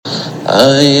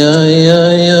Ay, ay,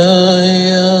 ay, ay,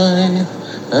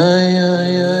 ay, ay,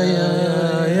 ay, ay,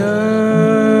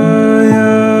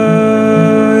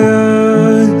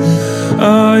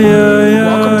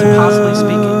 Welcome to Possibly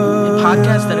Speaking, a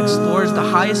podcast that explores the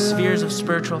highest spheres of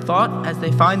spiritual thought as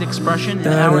they find expression in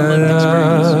our lived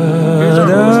experience. Here's our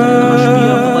host, the Mashpia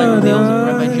of the Light Reveals,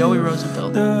 Rabbi Joey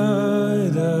Rosenfeld.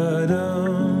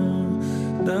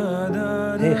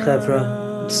 Hey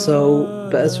Chevra, so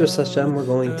Be'ezras Hashem, we're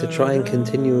going to try and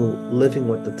continue living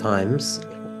with the times.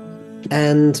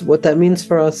 And what that means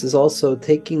for us is also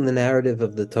taking the narrative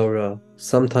of the Torah,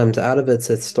 sometimes out of its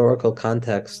historical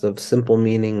context of simple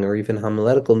meaning or even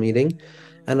homiletical meaning,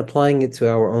 and applying it to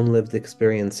our own lived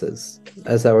experiences.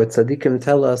 As our tzaddikim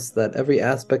tell us that every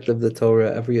aspect of the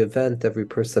Torah, every event, every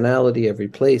personality, every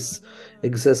place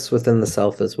exists within the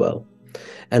self as well.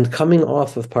 And coming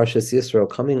off of Parshas Yisro,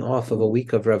 coming off of a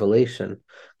week of revelation,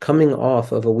 coming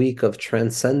off of a week of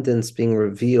transcendence being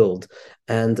revealed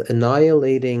and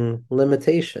annihilating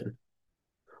limitation,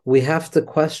 we have to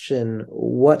question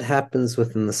what happens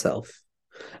within the self.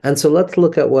 And so let's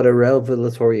look at what a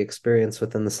revelatory experience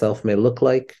within the self may look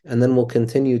like, and then we'll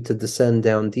continue to descend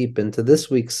down deep into this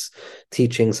week's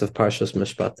teachings of Parshas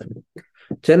Mishpatim.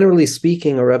 Generally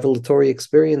speaking, a revelatory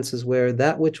experience is where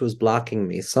that which was blocking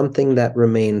me, something that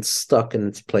remained stuck in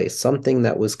its place, something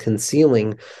that was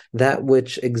concealing that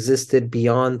which existed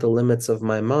beyond the limits of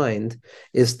my mind,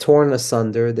 is torn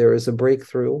asunder. There is a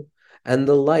breakthrough, and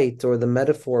the light or the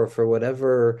metaphor for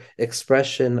whatever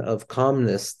expression of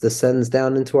calmness descends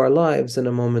down into our lives in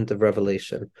a moment of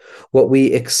revelation. What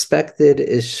we expected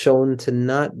is shown to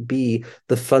not be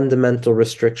the fundamental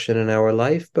restriction in our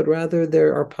life, but rather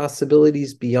there are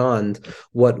possibilities beyond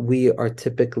what we are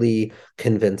typically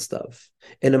convinced of.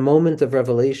 In a moment of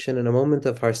revelation, in a moment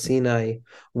of Har Sinai,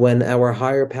 when our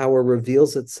higher power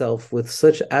reveals itself with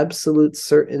such absolute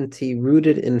certainty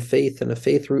rooted in faith and a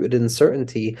faith rooted in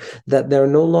certainty that there are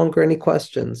no longer any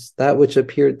questions. That which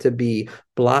appeared to be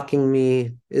blocking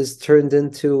me is turned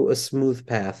into a smooth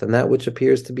path, and that which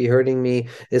appears to be hurting me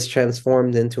is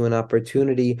transformed into an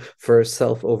opportunity for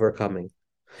self-overcoming.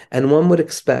 And one would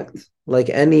expect, like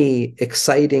any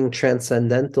exciting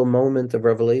transcendental moment of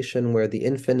revelation where the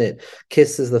infinite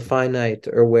kisses the finite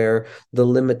or where the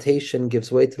limitation gives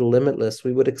way to the limitless,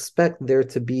 we would expect there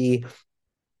to be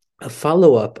a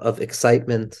follow-up of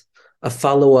excitement, a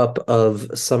follow-up of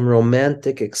some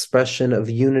romantic expression of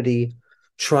unity,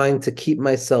 trying to keep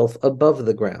myself above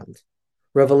the ground.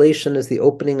 Revelation is the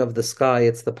opening of the sky.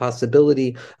 It's the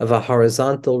possibility of a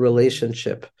horizontal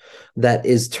relationship that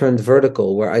is turned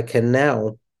vertical, where I can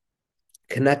now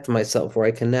connect myself, where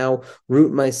I can now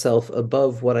root myself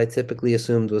above what I typically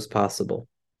assumed was possible.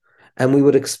 And we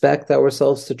would expect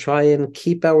ourselves to try and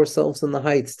keep ourselves in the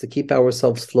heights, to keep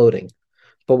ourselves floating.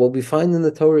 But what we find in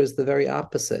the Torah is the very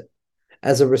opposite.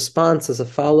 As a response, as a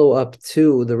follow-up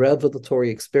to the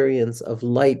revelatory experience of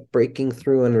light breaking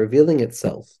through and revealing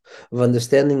itself, of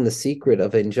understanding the secret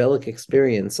of angelic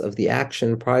experience, of the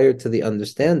action prior to the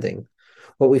understanding,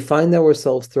 what we find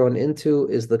ourselves thrown into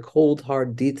is the cold,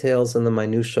 hard details and the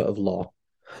minutiae of law.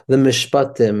 The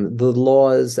mishpatim, the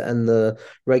laws and the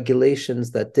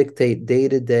regulations that dictate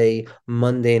day-to-day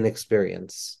mundane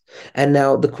experience. And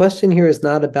now the question here is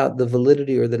not about the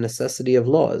validity or the necessity of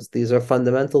laws. These are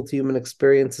fundamental to human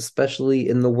experience, especially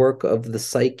in the work of the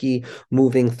psyche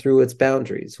moving through its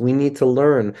boundaries. We need to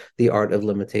learn the art of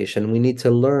limitation. We need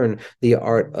to learn the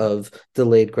art of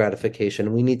delayed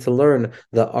gratification. We need to learn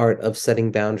the art of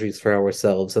setting boundaries for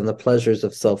ourselves and the pleasures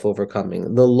of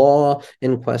self-overcoming. The law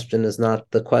in question is not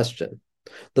the question.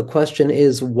 The question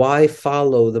is, why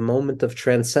follow the moment of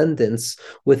transcendence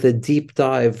with a deep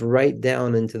dive right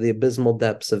down into the abysmal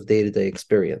depths of day-to-day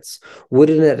experience?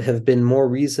 Wouldn't it have been more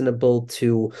reasonable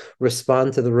to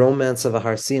respond to the romance of a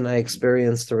Har Sinai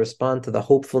experience, to respond to the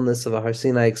hopefulness of a Har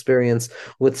Sinai experience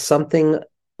with something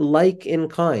like in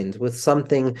kind, with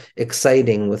something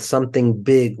exciting, with something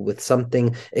big, with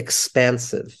something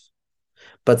expansive?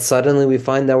 But suddenly we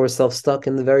find ourselves stuck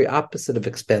in the very opposite of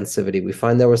expansivity. We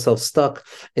find ourselves stuck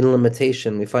in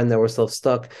limitation. We find ourselves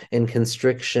stuck in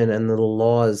constriction and the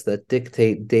laws that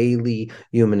dictate daily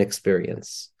human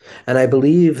experience. And I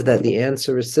believe that the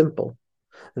answer is simple,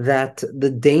 that the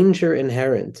danger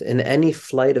inherent in any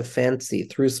flight of fancy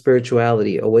through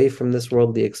spirituality away from this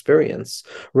worldly experience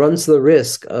runs the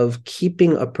risk of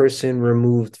keeping a person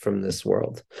removed from this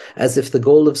world, as if the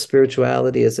goal of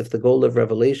spirituality, as if the goal of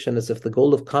revelation, as if the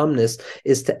goal of calmness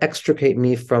is to extricate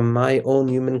me from my own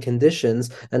human conditions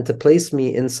and to place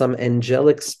me in some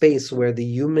angelic space where the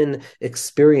human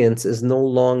experience is no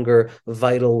longer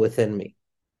vital within me.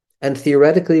 And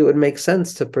theoretically, it would make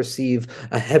sense to perceive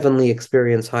a heavenly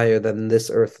experience higher than this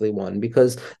earthly one,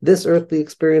 because this earthly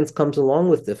experience comes along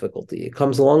with difficulty. It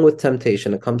comes along with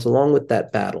temptation. It comes along with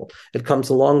that battle. It comes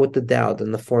along with the doubt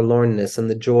and the forlornness and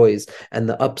the joys and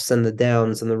the ups and the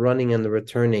downs and the running and the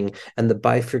returning and the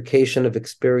bifurcation of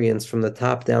experience from the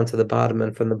top down to the bottom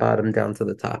and from the bottom down to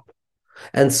the top.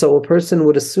 And so a person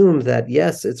would assume that,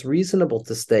 yes, it's reasonable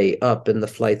to stay up in the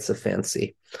flights of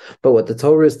fancy. But what the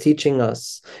Torah is teaching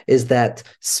us is that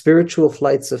spiritual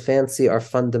flights of fancy are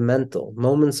fundamental.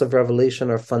 Moments of revelation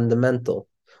are fundamental.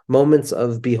 Moments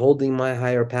of beholding my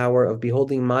higher power, of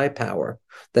beholding my power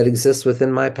that exists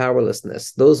within my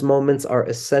powerlessness. Those moments are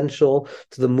essential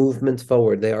to the movement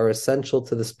forward. They are essential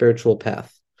to the spiritual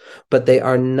path. But they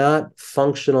are not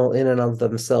functional in and of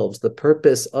themselves. The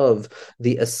purpose of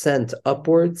the ascent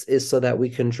upwards is so that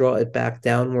we can draw it back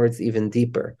downwards even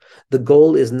deeper. The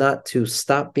goal is not to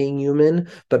stop being human,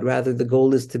 but rather the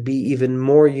goal is to be even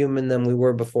more human than we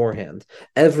were beforehand.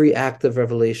 Every act of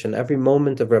revelation, every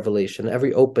moment of revelation,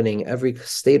 every opening, every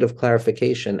state of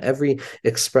clarification, every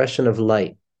expression of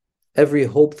light, every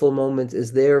hopeful moment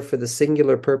is there for the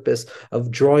singular purpose of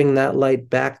drawing that light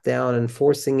back down and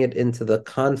forcing it into the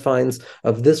confines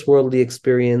of this worldly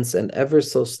experience, and ever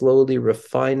so slowly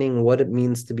refining what it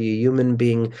means to be a human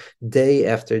being day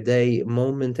after day,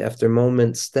 moment after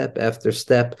moment, step after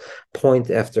step, point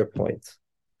after point.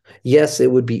 Yes,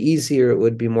 it would be easier, it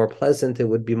would be more pleasant, it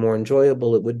would be more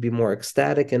enjoyable, it would be more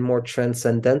ecstatic and more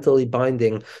transcendentally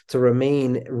binding to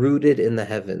remain rooted in the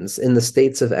heavens, in the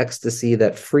states of ecstasy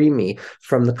that free me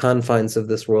from the confines of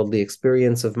this worldly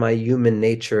experience of my human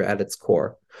nature at its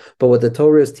core. But what the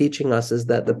Torah is teaching us is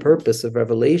that the purpose of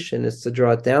revelation is to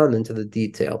draw it down into the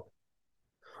detail.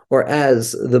 Or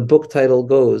as the book title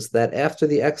goes, that after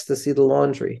the ecstasy, the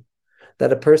laundry.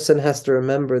 That a person has to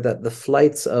remember that the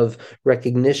flights of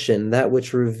recognition, that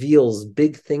which reveals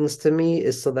big things to me,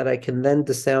 is so that I can then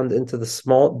descend into the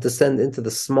small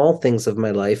things of my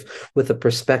life with a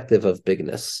perspective of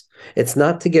bigness. It's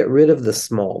not to get rid of the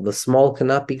small. The small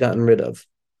cannot be gotten rid of.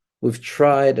 We've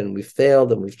tried and we've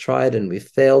failed and we've tried and we've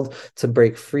failed to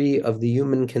break free of the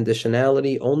human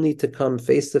conditionality, only to come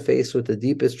face to face with the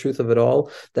deepest truth of it all,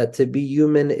 that to be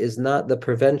human is not the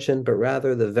prevention, but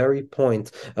rather the very point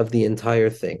of the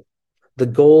entire thing. The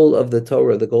goal of the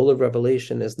Torah, the goal of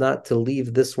revelation, is not to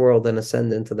leave this world and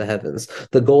ascend into the heavens.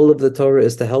 The goal of the Torah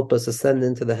is to help us ascend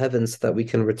into the heavens so that we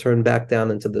can return back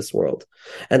down into this world.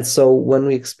 And so when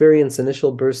we experience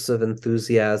initial bursts of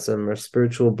enthusiasm or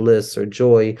spiritual bliss or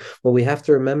joy, what we have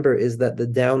to remember is that the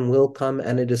down will come,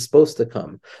 and it is supposed to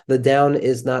come. The down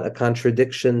is not a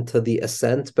contradiction to the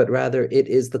ascent, but rather it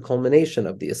is the culmination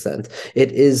of the ascent.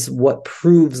 It is what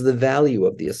proves the value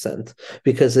of the ascent,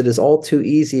 because it is all too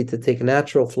easy to take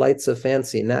natural flights of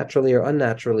fancy, naturally or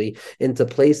unnaturally, into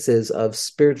places of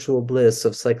spiritual bliss,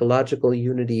 of psychological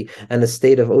unity, and a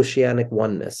state of oceanic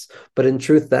oneness. But in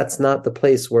truth, that's not the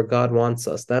place where God wants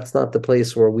us. That's not the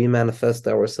place where we manifest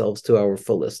ourselves to our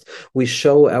fullest. We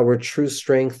show our true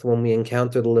strength when we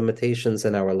encounter the limitations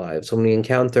in our lives, when we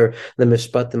encounter the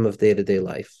mishpatim of day-to-day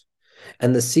life.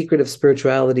 And the secret of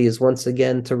spirituality is once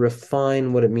again to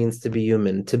refine what it means to be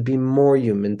human, to be more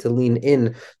human, to lean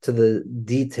in to the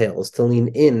details, to lean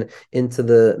in into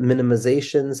the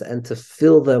minimizations, and to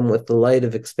fill them with the light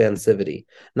of expansivity.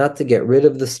 Not to get rid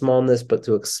of the smallness, but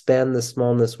to expand the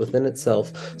smallness within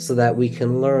itself, so that we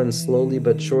can learn slowly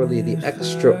but surely the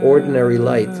extraordinary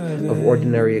light of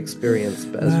ordinary experience.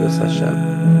 Be'ezras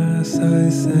Hashem.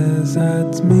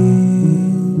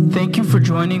 Thank you for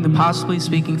joining the Possibly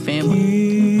Speaking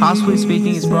family. Possibly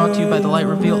Speaking is brought to you by The Light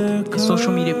Revealed, a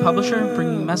social media publisher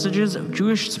bringing messages of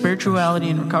Jewish spirituality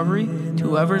and recovery to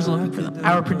whoever is looking for them.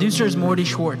 Our producer is Morty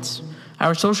Schwartz.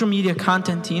 Our social media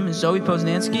content team is Zoe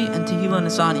Poznansky and Tehila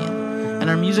Nasanian, and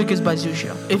our music is by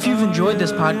Zusha. If you've enjoyed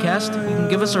this podcast, you can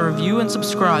give us a review and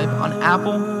subscribe on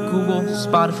Apple, Google,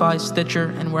 Spotify,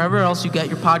 Stitcher, and wherever else you get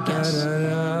your podcasts.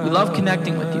 We love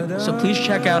connecting with you, so please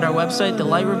check out our website,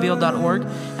 thelightrevealed.org,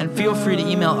 and feel free to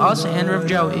email us and Rev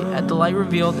Joey at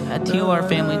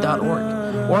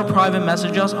thelightrevealed@tlrfamily.org, or private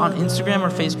message us on Instagram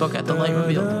or Facebook at The Light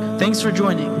Revealed. Thanks for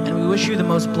joining, and we wish you the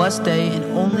most blessed day in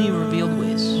only revealed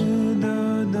ways.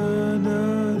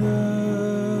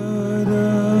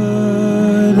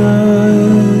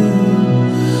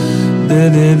 Da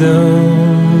da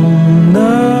da